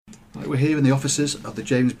We're here in the offices of the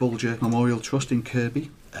James Bulger Memorial Trust in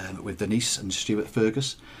Kirkby with Denise and Stuart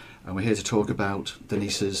Fergus, and we're here to talk about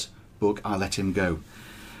Denise's book I Let Him Go.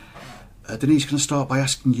 Denise, can I start by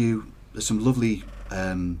asking you, there's some lovely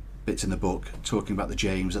bits in the book talking about the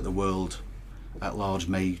James that the world at large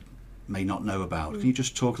may not know about. Can you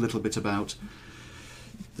just talk a little bit about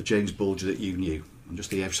the James Bulger that you knew and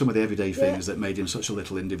just some of the everyday things that made him such a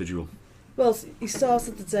little individual? Well, he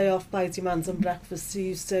started the day off by demanding breakfast. He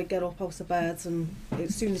used to get up out of bed, and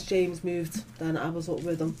as soon as James moved, then I was up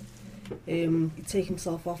with him. He'd take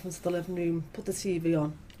himself off into the living room, put the TV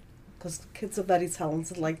on, because kids are very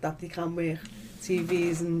talented like that. They can work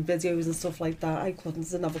TVs and videos and stuff like that. I couldn't,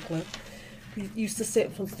 didn't have a clue. He used to sit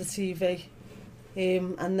in front of the TV,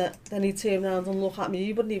 and then he'd turn around and look at me.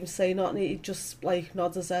 He wouldn't even say nothing. He'd just like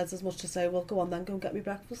nod his head as much to say, well, go on then, go and get me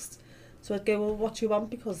breakfast. So I'd go, well, what do you want?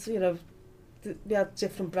 Because, you know, we had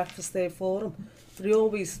different breakfasts there for him, but he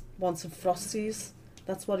always wanted Frosties.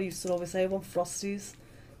 That's what he used to always say, I want Frosties.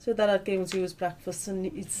 So then I'd go and do his breakfast, and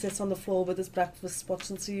he'd sit on the floor with his breakfast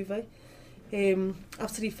watching TV.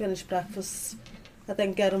 After he finished breakfast, I'd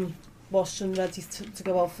then get him washed and ready to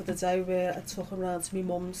go out for the day, where I took him round to my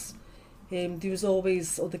mum's. There was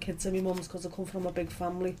always other kids in my mum's because I come from a big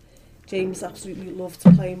family. James absolutely loved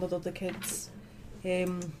playing with other kids.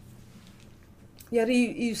 Yeah,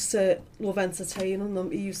 he used to love entertaining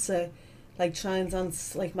them. He used to like try and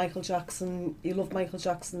dance like Michael Jackson. He loved Michael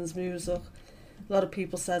Jackson's music. A lot of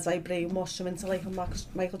people says I brainwashed him into like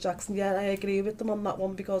Michael Jackson. Yeah, I agree with them on that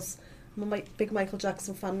one, because I'm a big Michael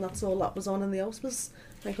Jackson fan. That's all that was on in the house was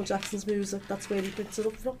Michael Jackson's music. That's where he picked it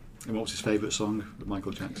up from. And what was his favourite song with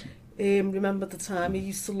Michael Jackson? Remember the Time. He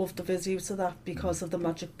used to love the video to that because of the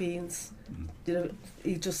magic beans. You know,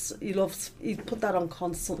 he'd put that on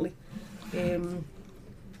constantly.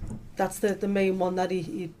 That's the main one that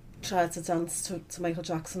he tried to dance to Michael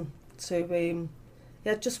Jackson. So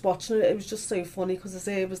yeah, just watching it was just so funny, because his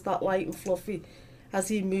hair was that light and fluffy. As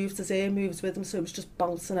he moved, his hair moved with him, so it was just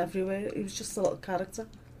bouncing everywhere. He was just a little character.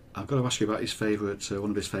 I've got to ask you about his favourite, one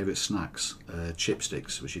of his favourite snacks,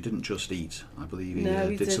 chipsticks, which he didn't just eat. I believe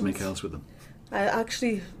he did something else with them.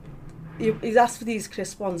 He'd asked for these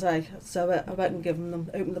crisp ones, so I went and given them,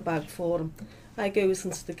 opened the bag for him. I goes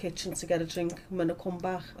into the kitchen to get a drink, and when I come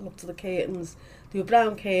back, I looked at the curtains. They were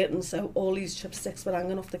brown curtains, so all these chipsticks were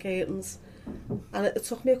hanging off the curtains. And it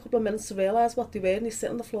took me a couple of minutes to realise what they were, and he's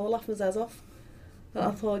sitting on the floor laughing his head off. And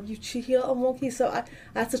I thought, you cheeky little monkey. So I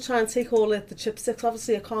had to try and take all the chipsticks.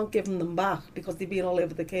 Obviously, I can't give them back because they've been all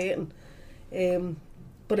over the curtain.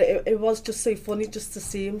 But it was just so funny just to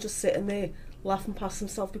see him just sitting there laughing past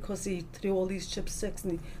himself because he threw all these chipsticks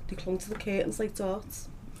and they clung to the curtains like darts.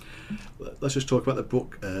 Let's just talk about the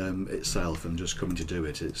book itself and just coming to do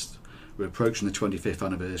it. We're approaching the 25th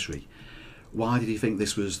anniversary. Why did you think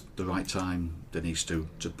this was the right time, Denise, to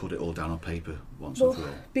put it all down on paper once and for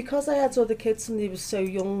all? Because I had other kids and they were so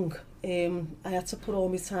young, I had to put all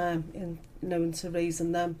my time into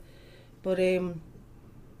raising them. But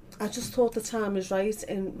I just thought the time was right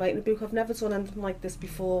in writing a book. I've never done anything like this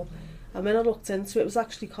before. And when I looked into it, it was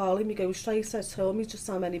actually Carly, my ghostwriter, told me just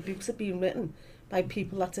how many books had been written by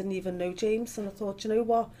people that didn't even know James. And I thought, you know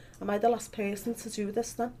what, am I the last person to do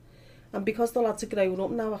this then? And because the lads are growing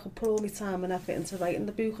up now, I can put all my time and effort into writing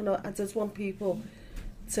the book. And I just want people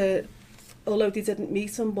to, although they didn't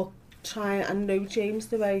meet him, but try and know James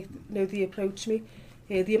the way they approach me.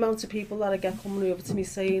 The amount of people that I get coming over to me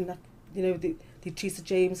saying that, you know, they treated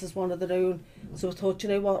James as one of their own. So I thought, you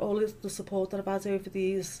know what, all the support that I've had over the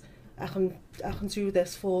years, I can do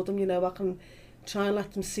this for them, you know, I can try and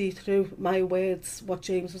let them see through my words what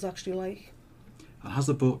James was actually like. And has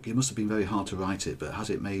the book, it must have been very hard to write it, but has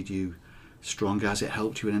it made you stronger? Has it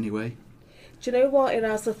helped you in any way? Do you know what it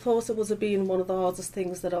has? I thought it would have been one of the hardest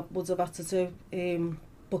things that I would have had to do.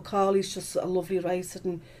 But Carly's just a lovely writer,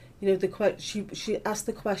 and you know, she asked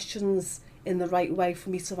the questions in the right way for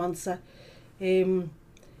me to answer.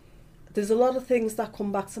 There's a lot of things that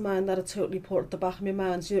come back to mind that I totally put at the back of my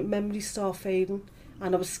mind. You know, memories start fading,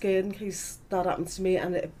 and I was scared in case that happened to me,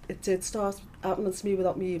 and it did start happening to me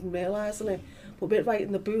without me even realising it. But with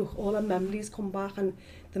writing the book, all our memories come back, and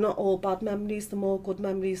they're not all bad memories, they're more good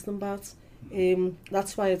memories than bad.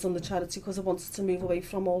 That's why I've done the charity, because I wanted to move away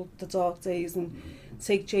from all the dark days and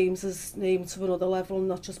take James's name to another level and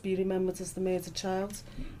not just be remembered as the murdered child.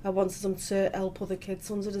 I wanted him to help other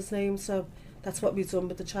kids under his name, so that's what we've done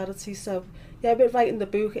with the charity. So yeah, with writing the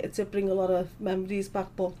book, it did bring a lot of memories back,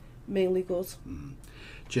 but mainly good.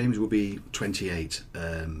 James will be 28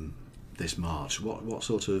 this March. What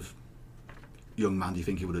sort of young man do you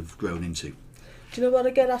think he would have grown into? Do you know what, I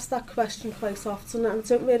get asked that question quite often and I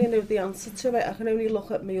don't really know the answer to it. I can only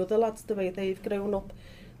look at my other lads, the way they've grown up.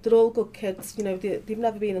 They're all good kids, you know, they've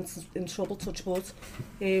never been in trouble, touch wood.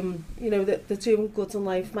 You know, they're doing good in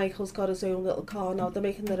life. Michael's got his own little car now, they're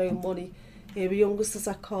making their own money. My youngest is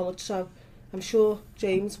at college, so I'm sure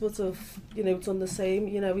James would have, you know, done the same.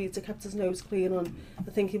 You know, he'd have kept his nose clean and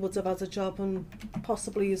I think he would have had a job and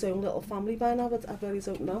possibly his own little family by now, but I really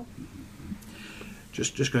don't know.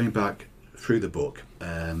 Just going back through the book,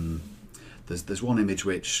 there's one image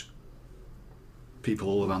which people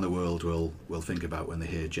all around the world will think about when they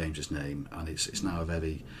hear James's name, and it's now a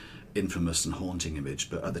very infamous and haunting image,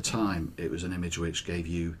 but at the time it was an image which gave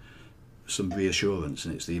you some reassurance,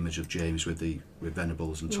 and it's the image of James with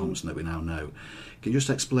Venables and Thompson that we now know. Can you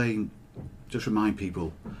just remind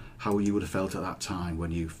people how you would have felt at that time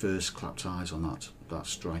when you first clapped eyes on that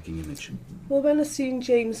striking image? Well, when I seen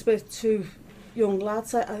James with two young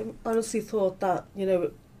lads, I honestly thought that, you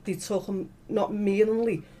know, they took him not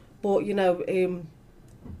meanly, but, you know,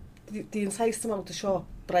 they enticed him out the shop,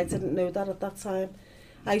 but I didn't know that at that time.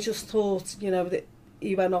 I just thought, you know, that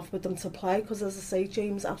he went off with them to play, because as I say,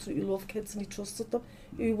 James absolutely loved kids and he trusted them.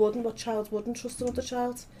 Who wouldn't? What child wouldn't trust another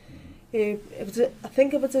child? I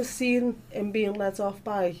think if I'd have seen him being led off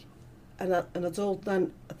by an adult,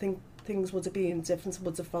 then I think things would have been different,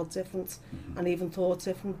 would have felt different, and even thought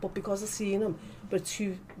different. But because I seen him with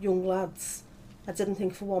two young lads, I didn't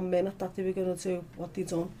think for 1 minute that they were going to do what they'd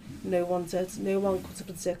done. No one did. No one could have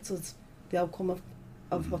predicted the outcome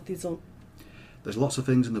of what they'd done. There's lots of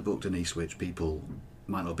things in the book, Denise, which people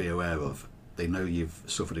might not be aware of. They know you've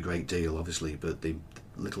suffered a great deal, obviously, but the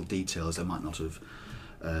little details they might not have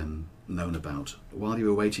known about. While you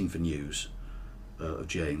were waiting for news of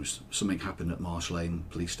James, something happened at Marsh Lane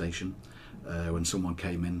Police Station when someone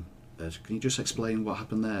came in. Can you just explain what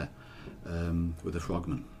happened there with the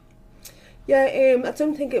frogman? Yeah, I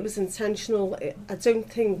don't think it was intentional. I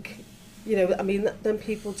don't think, you know, I mean, them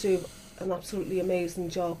people do an absolutely amazing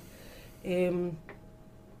job.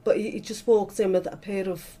 But he just walked in with a pair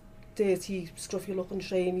of dirty, scruffy-looking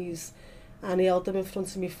trainees, and he held them in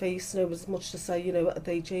front of my face, and it was much to say, you know, are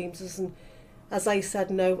they James's? And as I said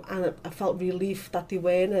no, and I felt relief that they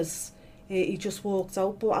weren't his. He just walked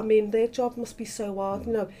out. But I mean, their job must be so hard,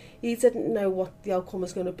 you know. He didn't know what the outcome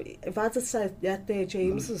was going to be. If I'd have said, yeah, they're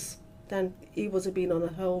James's, then he would have been on a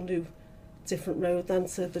whole new different road than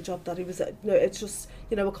to the job that he was at. No, it's just,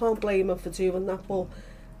 you know, I can't blame him for doing that, but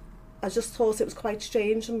I just thought it was quite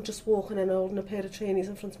strange, him just walking in holding a pair of trainees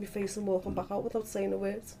in front of my face and walking back out without saying a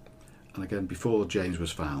word. And again, before James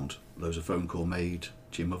was found, there was a phone call made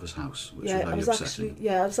to your mother's house, which yeah, was very upsetting.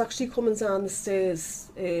 I was actually coming down the stairs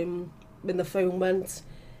when the phone went,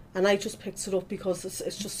 and I just picked it up because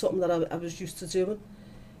it's just something that I was used to doing.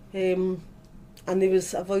 And there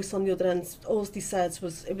was a voice on the other end. All he said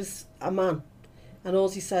was, it was a man, and all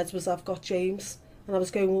he said was, I've got James. And I was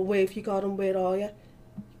going, well, where have you got him? Where are you?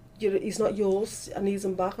 He's not yours. I need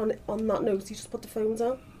him back. And on that note, he just put the phone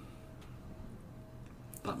down.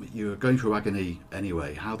 You were going through agony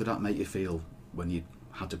anyway. How did that make you feel when you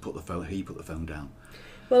had to put the phone? He put the phone down.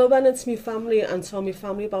 Well, I went into my family and told my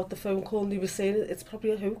family about the phone call, and they were saying it's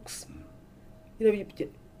probably a hoax. You know,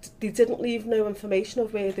 they didn't leave no information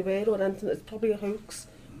of where they were or anything. It's probably a hoax,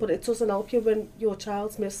 but it doesn't help you when your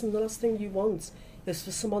child's missing. The last thing you want is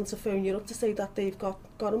for someone to phone you up to say that they've got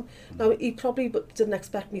him. Now, he probably didn't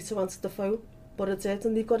expect me to answer the phone, but I did,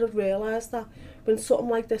 and they've got to realise that when something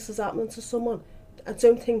like this is happening to someone, I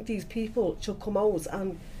don't think these people should come out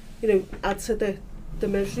and, you know, add to the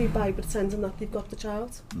misery by pretending that they've got the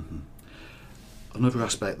child. Mm-hmm. Another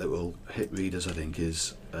aspect that will hit readers, I think,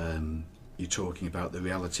 is you're talking about the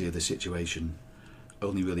reality of the situation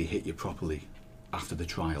only really hit you properly after the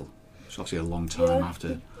trial. It's obviously a long time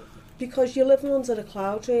after. Because you're living under a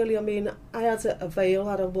cloud, really. I mean, I had a veil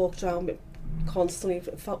that I walked around with constantly.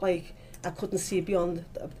 It felt like I couldn't see beyond.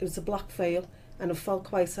 It was a black veil, and it felt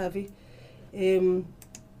quite heavy. I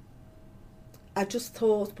just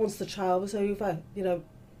thought once the trial was over, you know,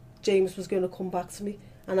 James was going to come back to me,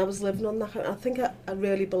 and I was living on that. I think I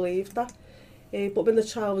really believed that. But when the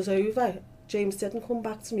trial was over, James didn't come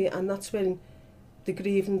back to me, and that's when the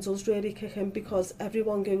grieving does really kick in, because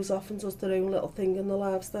everyone goes off and does their own little thing in their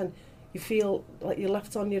lives. Then you feel like you're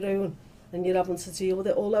left on your own and you're having to deal with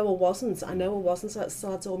it. Although I know I wasn't, I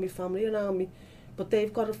still had all my family around me, but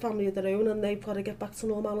they've got a family of their own and they've got to get back to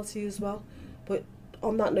normality as well. But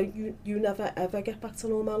on that note, you never ever get back to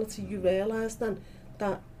normality. You realise then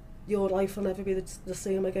that your life will never be the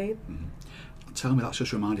same again. Mm-hmm. Tell me, that's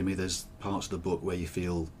just reminding me, there's parts of the book where you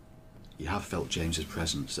have felt James's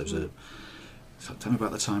presence. There's tell me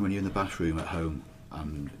about the time when you're in the bathroom at home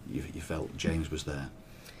and you felt James was there.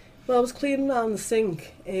 Well, I was cleaning around the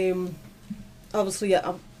sink. Obviously,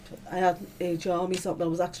 yeah, I had jammies up, but I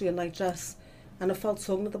was actually in a night dress, and I felt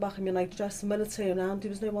tongue at the back of my night dress, and when I turned around, there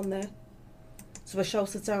was no one there. So I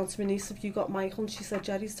shouted down to my niece, "Have you got Michael?" And she said,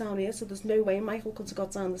 "Jerry's down here." So there's no way Michael could have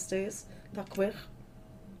got down the stairs that quick.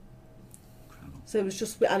 Incredible. So it was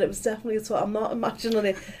just, and it was definitely a thought. I'm not imagining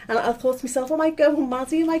it. And I thought to myself, am I going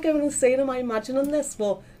mad? Am I going insane? Am I imagining this?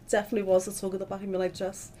 Well, definitely was a tug at the back of my night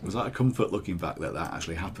dress. Was that a comfort looking back that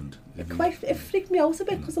actually happened? It freaked me out a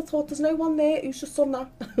bit because I thought there's no one there who's just done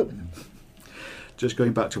that. Just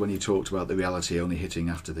going back to when you talked about the reality only hitting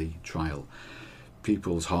after the trial,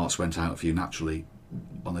 people's hearts went out for you naturally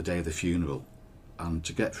on the day of the funeral, and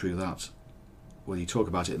to get through that, well, you talk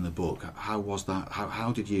about it in the book. How was that?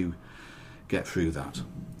 How did you get through that?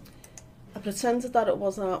 I pretended that it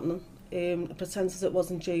wasn't happening. I pretended it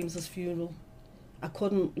wasn't James's funeral. I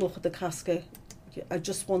couldn't look at the casket. I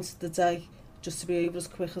just wanted the day just to be over as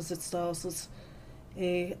quick as it started.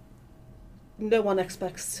 No one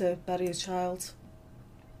expects to bury a child,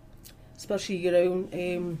 especially your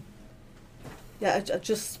own. I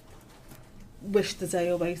just wished the day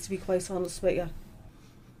away, to be quite honest with you.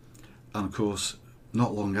 And of course,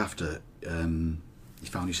 not long after, you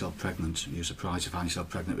found yourself pregnant. You were surprised to find yourself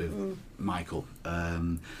pregnant with Michael.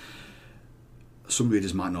 Some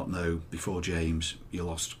readers might not know, before James, you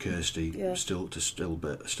lost Kirsty still to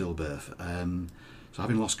stillbirth. So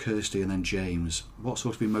having lost Kirsty and then James, what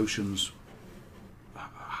sort of emotions,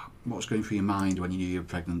 what was going through your mind when you knew you were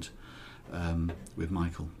pregnant with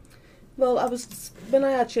Michael? Well, when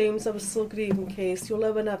I had James, I was still grieving Kirsty.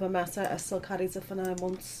 Although I never met her, I still carried her for 9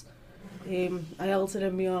 months. I held her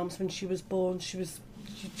in my arms when she was born. She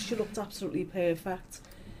looked absolutely perfect.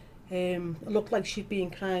 It looked like she'd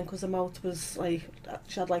been crying because her mouth was like,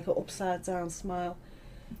 she had like an upside down smile.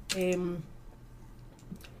 So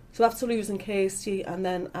after losing Kirsty and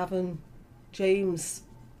then having James,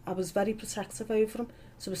 I was very protective over him.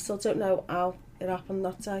 So I still don't know how it happened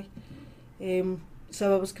that day.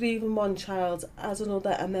 So I was grieving one child as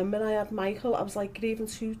another, and then when I had Michael, I was like grieving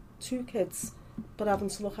two kids, but having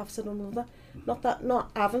to look after another.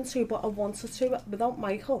 Not having to, but I wanted to. Without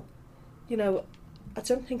Michael, you know, I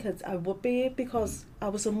don't think I would be here, because I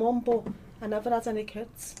was a mum, but I never had any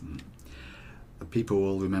kids. People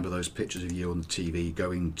will remember those pictures of you on the TV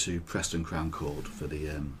going to Preston Crown Court for the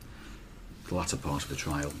latter part of the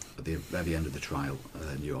trial, at the very end of the trial.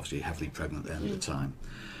 You're obviously heavily pregnant then at the time.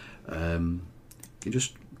 Can you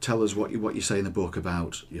just tell us what you say in the book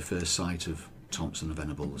about your first sight of Thompson and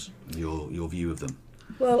Venables and your view of them?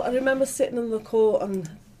 Well, I remember sitting in the court and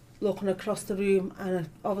looking across the room, and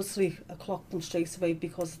obviously I clocked them straight away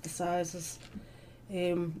because of the sizes.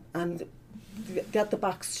 And they had the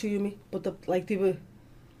backs to me, but they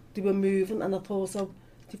were moving, and I thought, oh,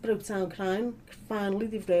 they broke down crying. Finally,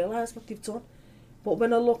 they've realised what they've done. But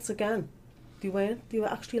when I looked again, they weren't. They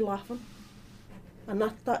were actually laughing. And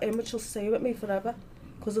that image will stay with me forever,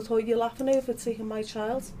 because I thought, you're laughing over taking my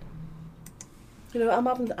child. You know,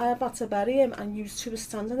 I have had to bury him, and you two were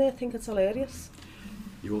standing there. I think it's hilarious.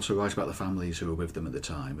 You also write about the families who were with them at the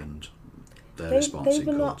time and their response in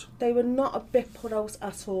court. They were not a bit put out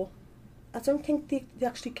at all. I don't think they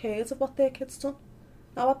actually cared of what their kids done.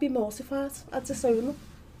 Now I'd be mortified. I'd disown them.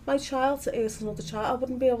 My child is another child. I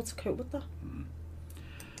wouldn't be able to cope with that.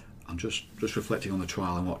 And just reflecting on the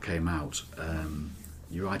trial and what came out,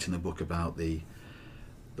 you write in the book about the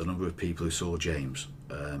number of people who saw James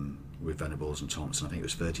with Venables and Thompson. I think it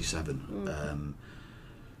was 37.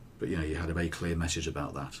 But you know, you had a very clear message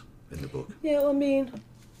about that in the book. Yeah, well, I mean,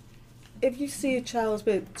 if you see a child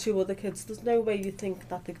with 2 other kids, there's no way you think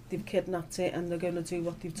that they've kidnapped it and they're going to do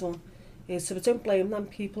what they've done. So I don't blame them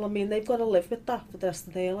people. I mean, they've got to live with that for the rest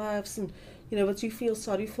of their lives. And, you know, I do feel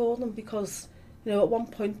sorry for them, because, you know, at one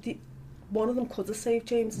point, one of them could have saved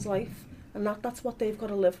James's life, and that's what they've got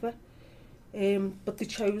to live with. But they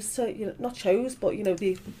chose to, you know, not chose, but, you know,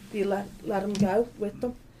 they let him go with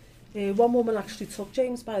them. One woman actually took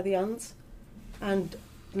James by the hand, and,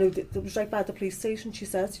 you know, it was right by the police station. She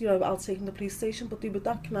said, you know, I'll take him to the police station, but they were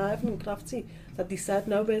that conniving and crafty that they said,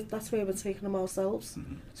 no, that's where we're taking him ourselves.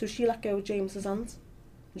 So she let go of James's hand,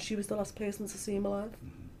 and she was the last person to see him alive.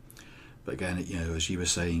 But again, you know, as you were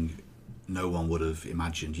saying, no one would have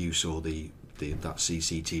imagined. You saw that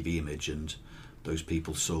CCTV image, and those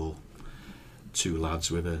people saw 2 lads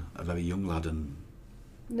with a very young lad, and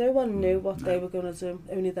no one knew what they were going to do,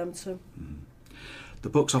 only them two. The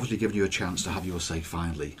book's obviously given you a chance to have your say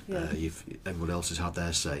finally. Yeah. Everyone else has had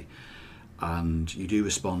their say, and you do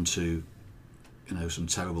respond to, you know, some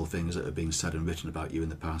terrible things that have been said and written about you in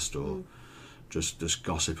the past, or just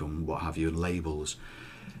gossip and what have you, and labels.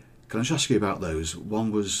 Can I just ask you about those?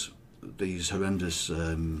 One was these horrendous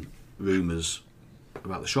rumours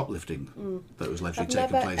about the shoplifting that was allegedly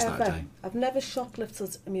taking place that day. I've never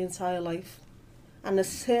shoplifted in my entire life, and I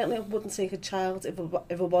certainly wouldn't take a child if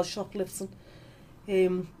it was shoplifting.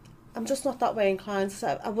 I'm just not that way inclined.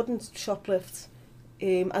 So I wouldn't shoplift.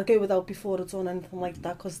 I'd go without before I'd done anything like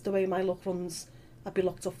that, because the way my luck runs, I'd be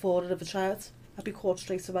locked up for it if a child. I'd be caught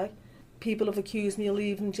straight away. People have accused me of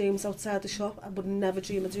leaving James outside the shop. I would never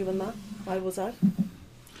dream of doing that. Why was I?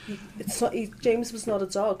 James was not a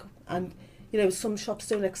dog, and some shops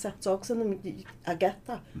don't accept dogs in them. I get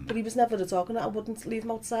that, but he was never a dog, and I wouldn't leave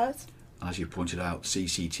him outside. As you pointed out,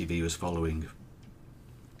 CCTV was following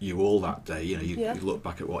you all that day. You look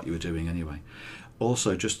back at what you were doing anyway.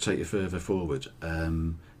 Also, just to take you further forward,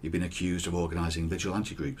 you've been accused of organising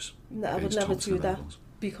vigilante groups. No, I would never do that,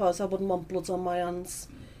 because I wouldn't want blood on my hands.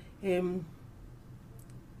 Give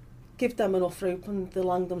them enough rope and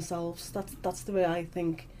they'll hang themselves. That's the way I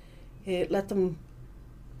think. Let them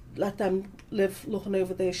live looking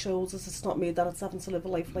over their shoulders. It's not me that's having to live a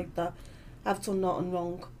life like that. I've done nothing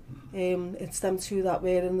wrong. It's them two that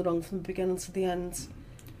were in the wrong from the beginning to the end.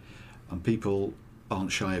 And people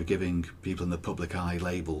aren't shy of giving people in the public eye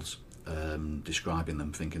labels, describing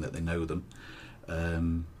them, thinking that they know them.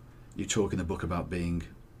 You talk in the book about being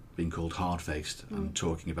called hard-faced, and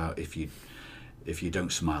talking about if you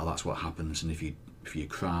don't smile, that's what happens, and if you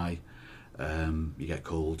cry, you get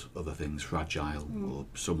called other things, fragile, or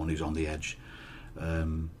someone who's on the edge.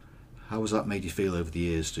 How has that made you feel over the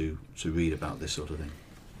years to read about this sort of thing?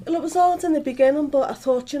 Well, it was hard in the beginning, but I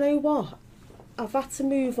thought, you know what, I've had to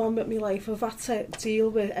move on with my life. I've had to deal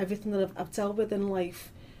with everything that I've dealt with in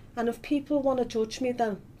life, and if people want to judge me,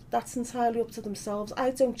 then that's entirely up to themselves. I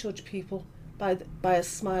don't judge people by a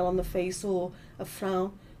smile on the face or a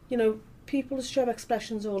frown. People show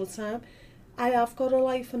expressions all the time. I have got a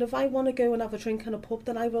life, and if I want to go and have a drink in a pub,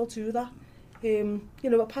 then I will do that.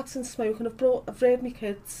 A pack's and smoke, and I've reared my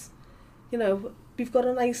kids. We've got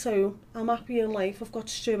a nice home. I'm happy in life. I've got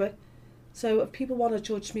Stuart. So if people want to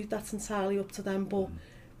judge me, that's entirely up to them. But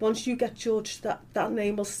once you get judged, that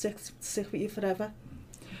name will stick with you forever.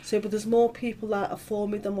 But there's more people that are for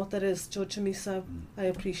me than what there is judging me, so I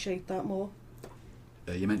appreciate that more.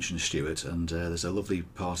 You mentioned Stuart, and there's a lovely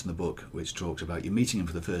part in the book which talks about you meeting him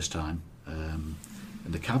for the first time in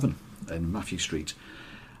the Cavern in Matthew Street.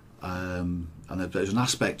 And there's an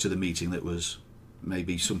aspect to the meeting that was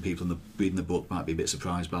maybe some people reading the book might be a bit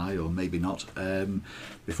surprised by, or maybe not.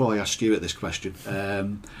 Before I ask Stuart this question,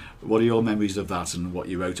 what are your memories of that and what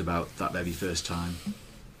you wrote about that very first time?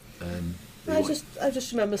 I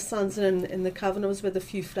just remember standing in the Cavern. I was with a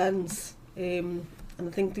few friends, and I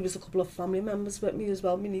think there was a couple of family members with me as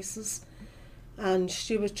well, my nieces. And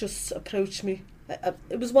Stuart just approached me.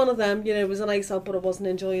 It was one of them, it was a night out, but I wasn't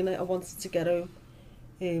enjoying it. I wanted to get home.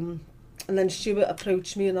 And then Stuart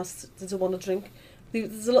approached me and asked, did I want a drink?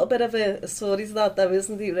 There's a little bit of a story to that, though,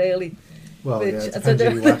 isn't there, really? Well, which, yeah, it depends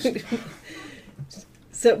who you ask.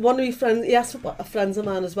 So one of my friends, he asked a friend of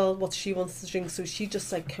mine as well what she wants to drink, so she just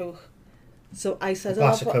said Coke. So I said, a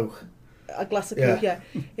glass of Coke. A glass of Coke, yeah.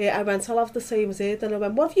 I went, I'll have the same as her. Then I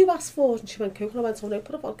went, what have you asked for? And she went, Coke. And I went, oh no,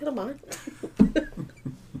 put a vodka in mine.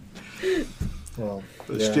 Well,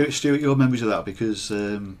 Stuart, your memories of that, because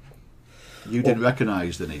you didn't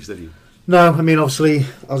recognise Denise, did you? No, I mean, obviously,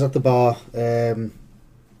 I was at the bar, and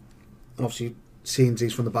obviously seeing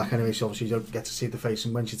these from the back anyway, so obviously you don't get to see the face,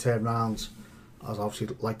 and when she turned round, I was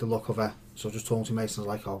obviously like the look of her, so I just told to Mason, I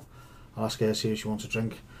was like, I'll ask her, see if she wants a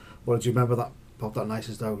drink. But do you remember that night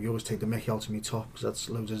as though you always take the mickey out of me top, because that's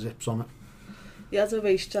loads of zips on it. He has a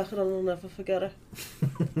waist jacket on, I'll never forget it.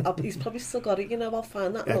 He's probably still got it, I'll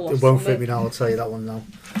find that in the loft. It won't fit me now, I'll tell you that one now.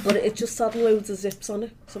 But it just had loads of zips on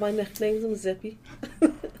it, so my nickname's him Zippy.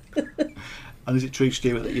 And is it true,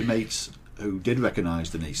 Stuart, that your mates who did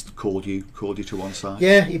recognise Denise called you to one side?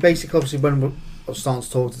 Yeah, he basically, obviously, when I was starting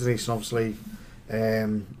to talk to Denise, and obviously,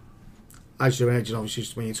 as you're aging, obviously,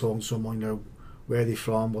 just when you're talking to someone, where are they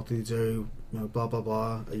from, what do they do, blah, blah,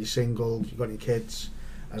 blah, are you single, you got any kids?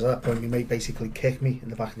 As at that point, my mate basically kicked me in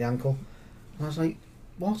the back of the ankle. And I was like,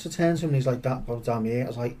 what? I turned to him and he's like, that, brought down my ear. I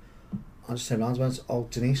was like, I just turned around and went, oh,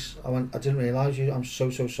 Denise. I went, I didn't realise you, I'm so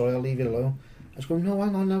sorry, I'll leave you alone. I was going, no,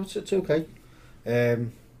 hang on, no, it's okay.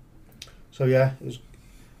 So yeah, it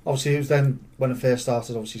was then when I first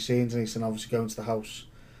started obviously seeing Denise, and obviously going to the house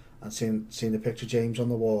and seeing the picture of James on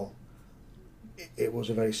the wall. It was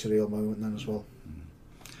a very surreal moment then as well.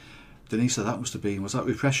 Denise, that must have been, was that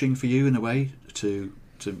refreshing for you in a way to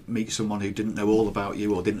to meet someone who didn't know all about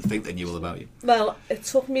you or didn't think they knew all about you? Well, it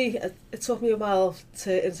took me a while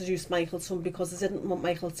to introduce Michael to him because I didn't want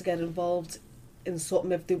Michael to get involved in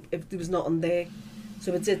something if there was nothing there.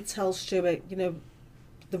 So I did tell Stuart, you know,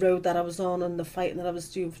 the road that I was on and the fighting that I was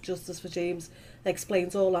doing for justice for James. I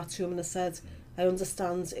explained all that to him and I said, I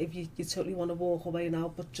understand if you totally want to walk away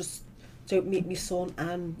now, but just don't meet me son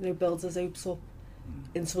and, you know, build his hopes up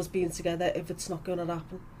into us being together if it's not going to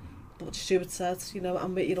happen. But Stuart said, you know,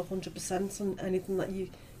 I'm with you 100% and anything that you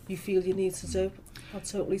feel you need to do, I'll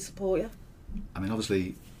totally support you. I mean,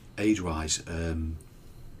 obviously, age-wise,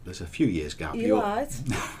 there's a few years gap. He lied.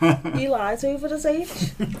 He lied over his age.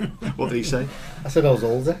 What did he say? I said I was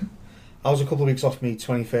older. I was a couple of weeks off my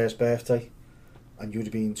 21st birthday, and you'd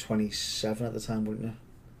have been 27 at the time, wouldn't you?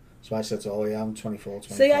 So I said, oh yeah, I'm 24,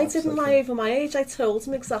 25. See, I didn't lie over my age. I told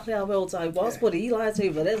him exactly how old I was, but he lied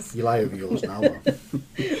over his. You lie over yours now.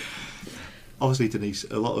 Obviously, Denise,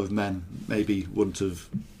 a lot of men maybe wouldn't have,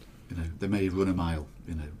 you know, they may run a mile,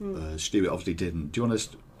 you know. Stuart obviously didn't. Do you want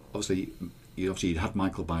to, obviously you'd had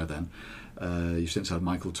Michael by then. You've since had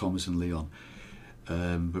Michael, Thomas and Leon.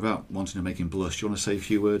 Without wanting to make him blush, do you want to say a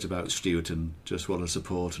few words about Stuart and just what a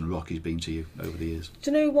support and rock he's been to you over the years?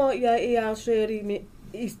 Do you know what? Yeah, he has really.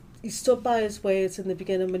 He stood by his words in the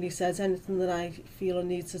beginning when he said anything that I feel I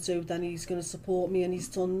need to do, then he's going to support me, and he's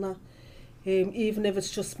done that. Even if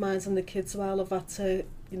it's just minding the kids while I've had to,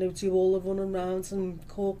 you know, do all the running rounds and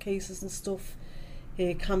court cases and stuff,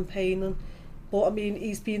 campaigning. But I mean,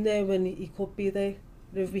 he's been there when he could be there.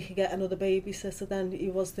 If we could get another babysitter, then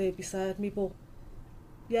he was there beside me. But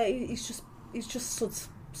yeah, he's just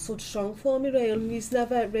such strong for me, really. And he's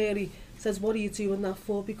never really says, "What are you doing that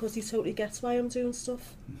for?" Because he totally gets why I'm doing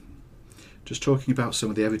stuff. Just talking about some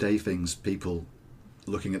of the everyday things people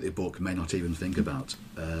looking at the book may not even think about.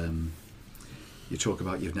 You talk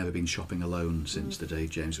about you've never been shopping alone since the day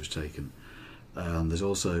James was taken. There's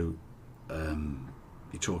also,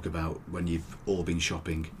 you talk about when you've all been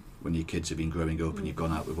shopping, when your kids have been growing up and you've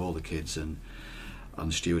gone out with all the kids and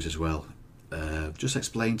Stuart as well. Just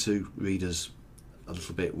explain to readers a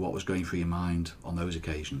little bit what was going through your mind on those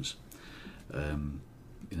occasions.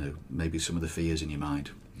 You know, maybe some of the fears in your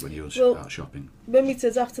mind when you were out shopping. When we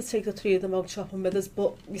did have to take the three of them out shopping with us,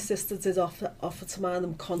 but my sister did offer to mind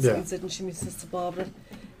them constantly, didn't she? My sister Barbara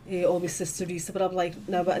or my sister Lisa. But I'm like,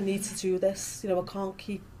 no, but I need to do this. You know, I can't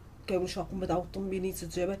keep going shopping without them. We need to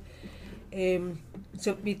do it.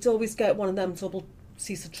 So we'd always get one of them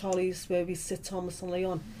double-seated trolleys where we sit Thomas and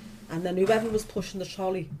Leon, and then whoever was pushing the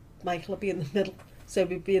trolley, Michael would be in the middle. So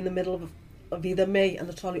we'd be in the middle of either me and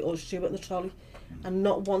the trolley or Stuart and the trolley. And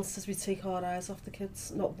not once did we take our eyes off the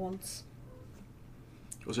kids, not once.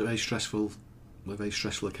 Was it very stressful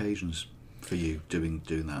occasions for you doing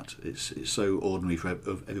that? It's so ordinary for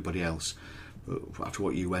everybody else. But after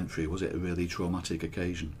what you went through, was it a really traumatic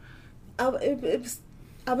occasion? I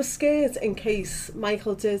was scared in case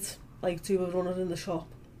Michael did like do a running in the shop,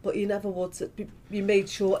 but he never would. We made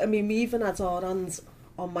sure. I mean, we even had our hands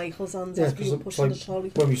on Michael's hands as we were pushing the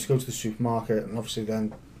trolley. When we used to go to the supermarket, and obviously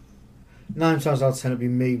then 9 times out of 10 it'd be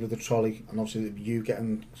me with the trolley, and obviously it'd be you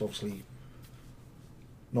getting, cause obviously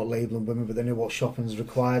not labelling women, but they knew what shopping's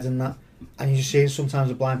required in that. And you just see sometimes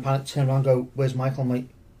a blind panic, turn around and go, where's Michael? I'm like,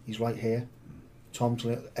 he's right here. Tom's,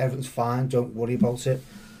 everything's fine, don't worry about it.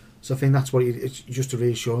 So I think that's what it's just a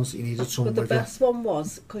reassurance that you needed someone with you. But the best one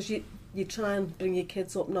was, because you try and bring your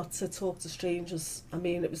kids up not to talk to strangers. I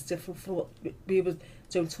mean, it was different from what we would,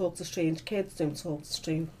 don't talk to strange kids, don't talk to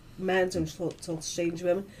strange men, don't talk to strange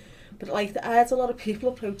women. But like, I had a lot of people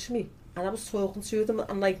approach me, and I was talking to them,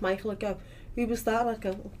 and like Michael would go, who was that? And I'd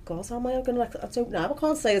go, oh God, how am I going to, I don't know. I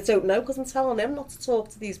can't say I don't know, because I'm telling them not to talk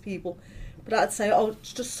to these people. But I'd say, oh,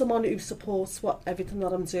 it's just someone who supports everything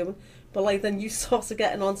that I'm doing. But like, then you started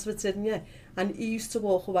getting onto it, didn't you? And he used to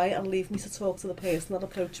walk away and leave me to talk to the person that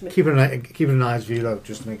approached me. Keeping an eyes view though,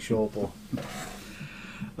 just to make sure.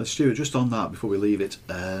 But Stuart, just on that before we leave it,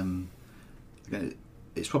 again,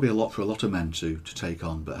 it's probably a lot for a lot of men to take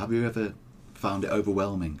on. But have you ever found it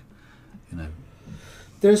overwhelming? You know,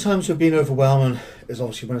 there are times who've been overwhelming. Is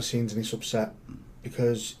obviously when I've seen Denise upset,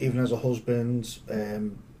 because even as a husband,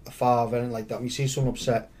 a father, and like that, when you see someone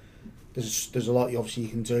upset, there's a lot obviously you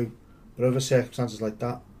can do. But over circumstances like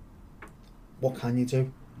that, what can you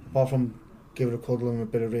do? Apart from give her a cuddle and a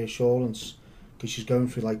bit of reassurance, because she's going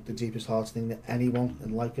through like the deepest heart thing that anyone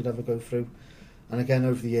in life could ever go through. And again,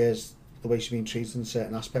 over the years, the way she's been treated in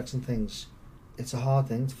certain aspects and things, it's a hard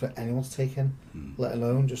thing for anyone to take in, let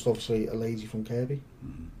alone just obviously a lady from Kirby.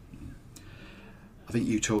 I think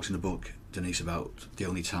you talked in the book, Denise, about the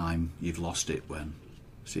only time you've lost it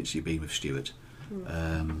since you've been with Stuart.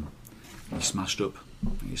 You smashed up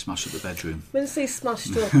You smashed up the bedroom. When I say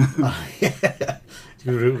smashed up,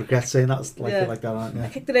 You regret saying that's like Yeah. it like that, aren't you? I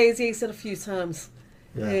kicked the radiator a few times.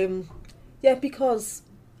 Yeah. Yeah, because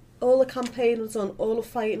all the campaign was done, all the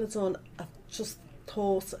fighting was done, I just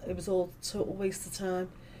thought it was all a total waste of time.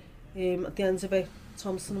 At the end of it,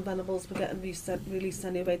 Thompson and Venables were getting released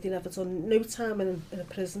anyway. They never done no time in a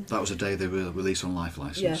prison. That was the day they were released on life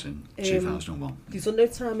licence in Yeah. 2001. They've done no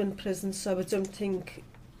time in prison, so I don't think,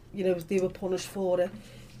 you know, they were punished for it.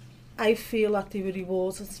 I feel that they were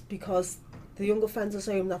rewarded because the young offenders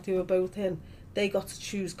home that they were both in, they got to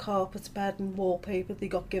choose carpets, bed and wallpaper. They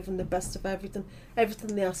got given the best of everything.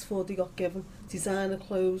 Everything they asked for, they got given. Designer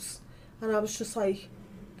clothes. And I was just like,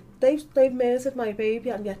 they've murdered my baby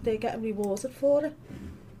and yet they're getting rewarded for it.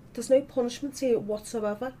 There's no punishment here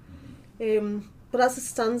whatsoever. But as it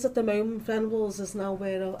stands at the moment, Venables is now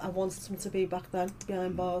where I wanted him to be back then,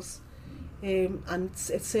 behind bars. And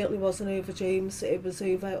it certainly wasn't over James, it was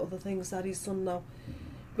over other things that he's done now.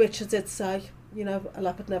 Richard did say, you know, a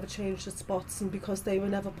leopard never changed its spots, and because they were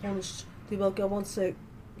never punished, they will go on to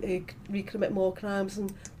recommit more crimes,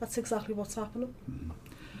 and that's exactly what's happening.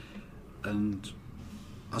 And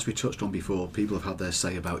as we touched on before, people have had their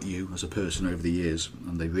say about you as a person over the years,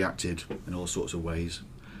 and they've reacted in all sorts of ways.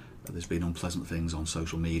 There's been unpleasant things on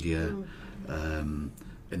social media, in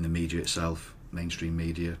the media itself, mainstream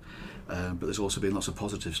media, but there's also been lots of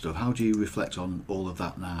positive stuff. How do you reflect on all of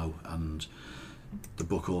that now? And the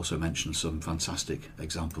book also mentions some fantastic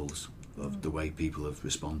examples of the way people have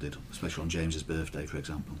responded, especially on James's birthday, for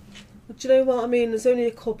example. But do you know what I mean? There's only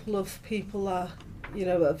a couple of people that, you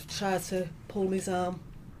know, have tried to pull his arm.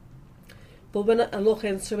 But when I look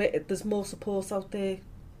into it, there's more support out there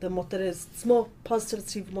than what there is. There's more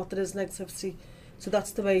positivity than what there is negativity. So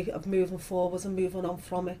that's the way of moving forward and moving on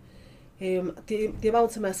from it. The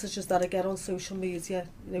amount of messages that I get on social media,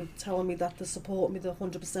 you know, telling me that they support me, they're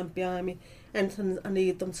 100% behind me, anything I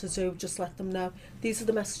need them to do, just let them know. These are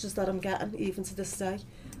the messages that I'm getting, even to this day.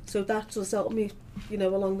 So that does help me, you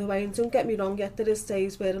know, along the way. And don't get me wrong, yet there is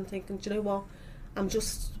days where I'm thinking, do you know what, I'm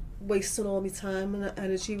just wasting all my time and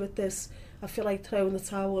energy with this. I feel like throwing the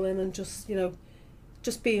towel in and just, you know,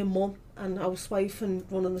 just being mum and housewife and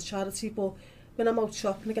running the charity. But when I'm out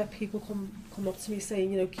shopping, I get people come up to me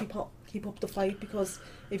saying, you know, keep up the fight, because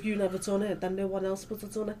if you never done it, then no one else would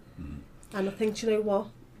have done it. And I think, do you know what,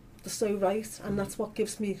 they're so right, and that's what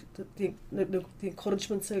gives me the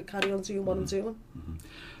encouragement to carry on doing what I'm doing.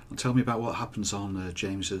 And tell me about what happens on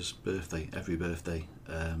James's birthday, every birthday,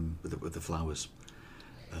 with the flowers,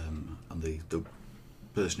 and the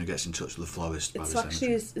person who gets in touch with the florist. It's actually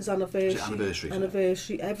his anniversary.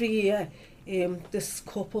 Anniversary. Every year, this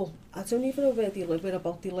couple, I don't even know where they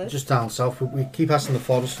live. Just down south. We keep asking the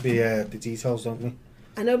florist for the details, don't we?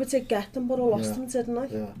 I know we did get them, but I lost them, didn't I?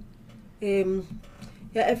 Yeah.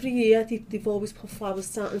 Yeah, every year they've always put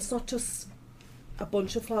flowers down. And it's not just a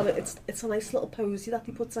bunch of flowers, it's a nice little posy that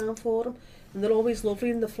they put down for them. And they're always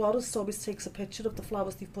lovely, and the florist always takes a picture of the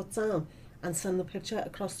flowers they've put down and send the picture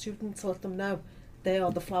across to them to let them know they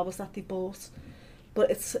are the flowers that they bought.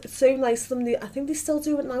 But it's so nice of them. I think they still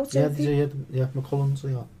do it now, don't they? Yeah, McCullens,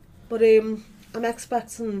 yeah. But I'm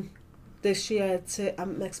expecting this year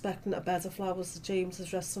I'm expecting a bed of flowers to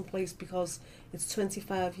James's resting place, because it's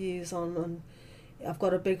 25 years on, and I've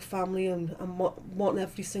got a big family, and I'm wanting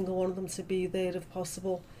every single one of them to be there if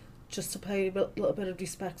possible, just to pay a little bit of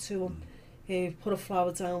respect to them, put a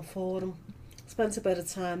flower down for them, spend a bit of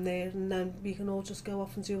time there, and then we can all just go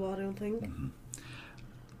off and do our own thing.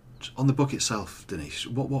 On the book itself, Denise,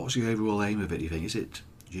 what was your overall aim of it, do you think?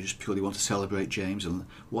 Do you just purely want to celebrate James, and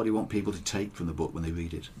what do you want people to take from the book when they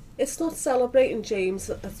read it? It's not celebrating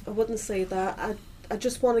James, I wouldn't say that. I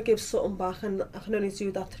just want to give something back, and I can only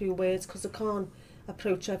do that through words, because I can't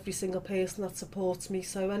approach every single person that supports me.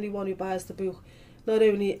 So anyone who buys the book, not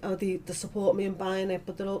only are they support me in buying it,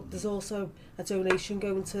 but there's also a donation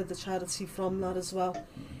going to the charity from that as well.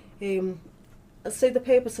 I'd say the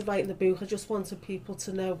purpose of writing the book, I just wanted people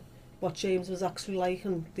to know what James was actually like,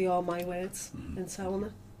 and they are my words in telling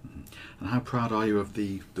it. And how proud are you of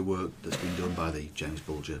the work that's been done by the James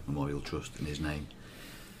Bulger Memorial Trust in his name?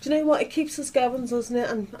 Do you know what, it keeps us going, doesn't it?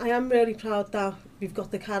 And I am really proud that we've got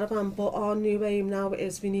the caravan, but our new aim now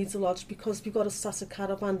is we need a lodge, because we've got a static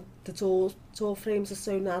caravan, the door frames are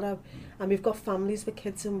so narrow, and we've got families with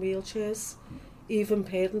kids in wheelchairs, even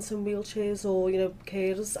parents in wheelchairs, or, you know,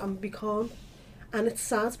 carers, and we can't. And it's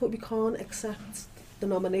sad, but we can't accept the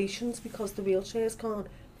nominations because the wheelchairs can't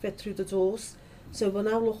fit through the doors. So we're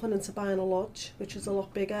now looking into buying a lodge, which is a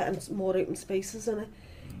lot bigger and more open spaces in it.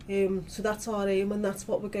 So that's our aim, and that's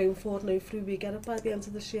what we're going for, and hopefully we get it by the end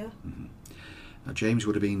of this year. Now, James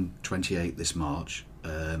would have been 28 this March.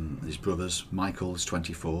 his brothers. Michael's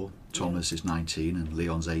 24, Thomas is 19, and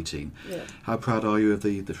Leon's 18. Yeah. How proud are you of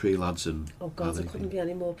the three lads? And Oh how God, I they couldn't think? be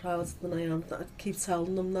any more proud than I am. I keep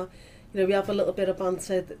telling them that. You know, we have a little bit of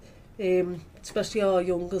banter, especially our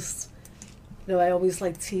youngest. You know, I always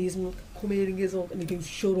like tease him, come here and gives up, and he goes,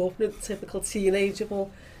 shut up, and it's typical teenager. But,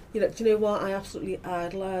 you know, do you know what? I absolutely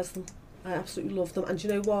idolise them. I absolutely love them. And do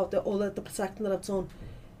you know what? All the protecting that I've done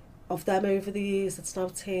of them over the years, it's now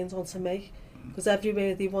turned onto me. Because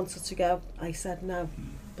everywhere they wanted to go, I said no.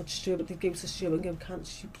 But Stuart, they'd go to Stuart and go, can't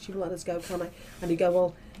she won't let us go, can I? And he'd go,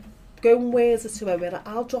 well, go and where's it to where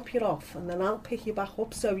I'll drop you off and then I'll pick you back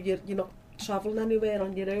up so you're not travelling anywhere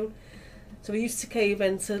on your own. So we used to cave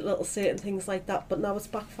into little certain things like that, but now it's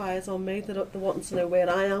backfired on me. They're wanting to know where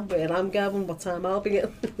I am, where I'm going, what time I'll be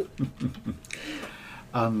in.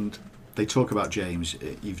 And they talk about James.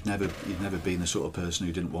 You've never been the sort of person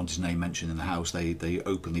who didn't want his name mentioned in the house. They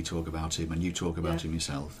openly talk about him, and you talk about him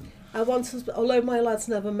yourself. I wanted, although my lads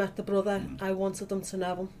never met the brother, I wanted them to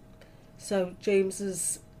know him. So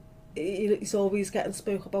James he's always getting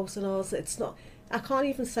spoke about in ours. It's not. I can't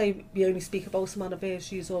even say we only speak about him on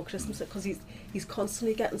anniversaries or Christmas because he's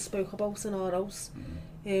constantly getting spoke about in our house.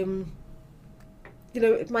 You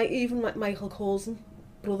know, even Michael calls him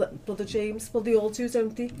brother James. Well, they all do,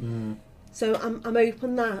 don't they? So I'm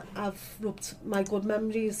hoping that I've rubbed my good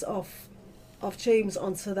memories of James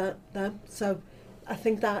onto them. So I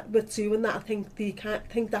think that with doing that, I think they can't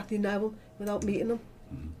think that they know him without meeting him.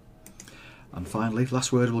 And finally,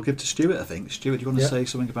 last word we'll give to Stuart, I think. Stuart, do you want to say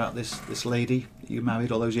something about this lady you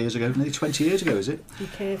married all those years ago? Nearly 20 years ago, is it? Be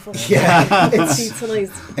careful. Yeah, See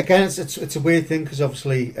tonight. again, it's a weird thing because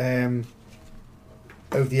obviously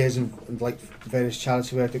over the years and like various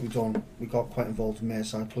charity work that we've done, we got quite involved in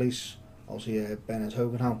Merseyside Police. Obviously, Bernard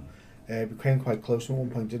Hogenham. We became quite close at one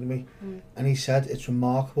point, didn't we? And he said it's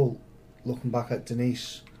remarkable looking back at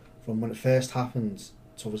Denise from when it first happened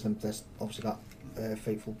to obviously that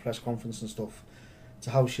fateful press conference and stuff to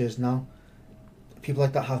how she is now. People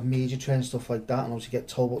like that have media trained stuff like that, and obviously get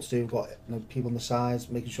told what to do. We've got people on the sides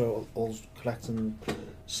making sure all's correct and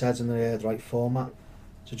said in the right format.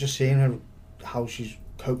 So just seeing her, how she's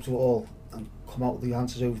coped with it all and come out with the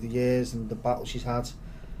answers over the years and the battle she's had.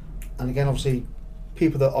 And again, obviously,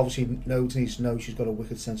 people that obviously know Denise know she's got a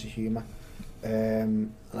wicked sense of humour.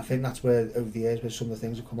 And I think that's where over the years, where some of the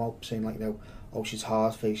things have come out saying like, oh, she's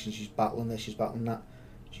hard facing, she's battling this, she's battling that.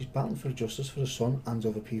 She's battling for justice for her son and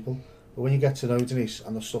other people. But when you get to know Denise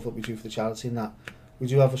and the stuff that we do for the charity and that, we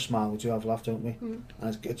do have a smile, we do have a laugh, don't we?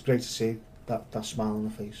 And it's great to see that smile on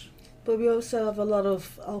her face. But we also have a lot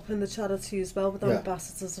of help in the charity as well with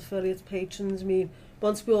ambassadors, affiliates, patrons. I mean,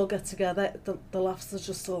 once we all get together, the laughs are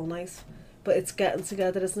just all nice. But it's getting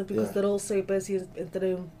together, isn't it? Because they're all so busy in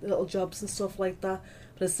their own little jobs and stuff like that.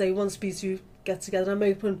 But I say, once we do get together, I'm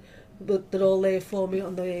hoping that they're all there for me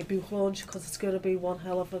on the book launch because it's going to be one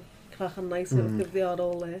hell of a cracking night if they are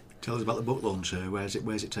all there. Tell us about the book launch. Where's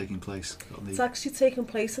it taking place? It's actually taking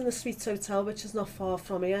place in the Suites Hotel, which is not far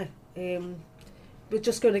from here. We're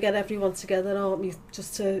just going to get everyone together, aren't we,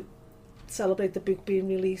 just to celebrate the book being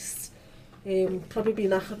released. Probably be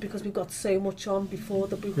knackered because we've got so much on before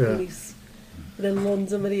the book release. We're in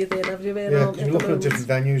London, we're here, everywhere. Yeah, because we're looking at different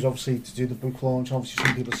venues, obviously, to do the book launch. Obviously,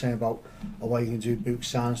 some people are saying about why you can do book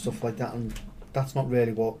sign stuff like that, and that's not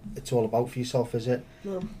really what it's all about for yourself, is it?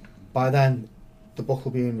 No. By then, the book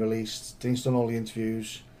will be released. Dean's done all the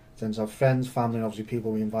interviews. Then have friends, family, and obviously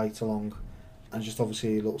people we invite along, and just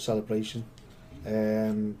obviously a little celebration.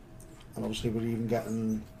 And obviously, we're even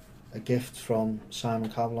getting a gift from Simon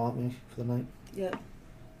Cowell, aren't we, for the night?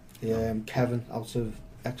 Yeah. Kevin out of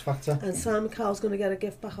X Factor. And Simon Cowell's going to get a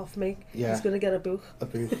gift back off me. Yeah. He's going to get a book. A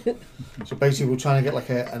booth. So basically, we're trying to get like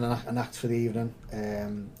an act for the evening,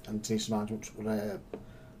 and Denise Management will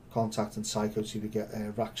contact and Psycho to get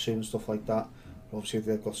rack soon and stuff like that. But obviously,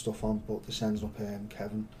 they've got stuff on, but they're sending up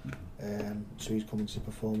Kevin, so he's coming to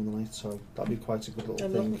perform in the night. So that'll be quite a good little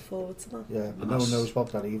I'm thing. looking forward to that. Yeah, but no one knows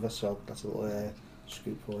about that either, so that's a little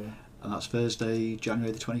scoop for you. And that's Thursday,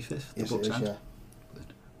 January the 25th. Yes, it is, yeah.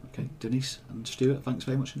 Okay, Denise and Stuart, thanks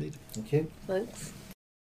very much indeed. Thank you. Thanks.